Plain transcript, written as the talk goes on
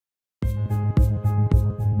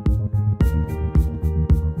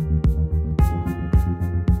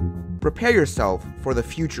Prepare yourself for the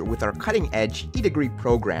future with our cutting-edge e-degree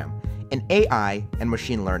program in AI and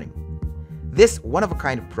machine learning. This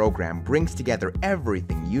one-of-a-kind program brings together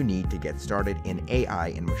everything you need to get started in AI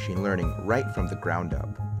and machine learning right from the ground up.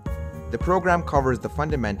 The program covers the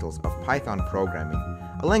fundamentals of Python programming,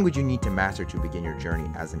 a language you need to master to begin your journey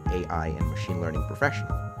as an AI and machine learning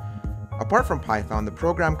professional. Apart from Python, the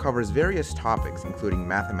program covers various topics including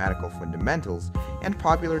mathematical fundamentals and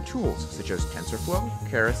popular tools such as TensorFlow,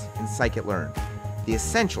 Keras, and Scikit-learn, the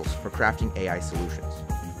essentials for crafting AI solutions.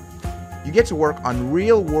 You get to work on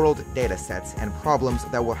real-world datasets and problems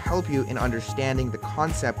that will help you in understanding the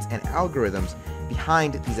concepts and algorithms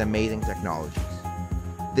behind these amazing technologies.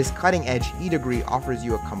 This cutting-edge e-degree offers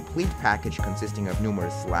you a complete package consisting of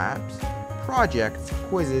numerous labs, projects,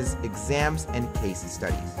 quizzes, exams, and case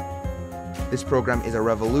studies. This program is a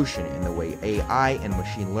revolution in the way AI and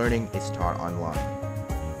machine learning is taught online.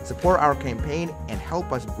 Support our campaign and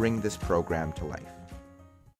help us bring this program to life.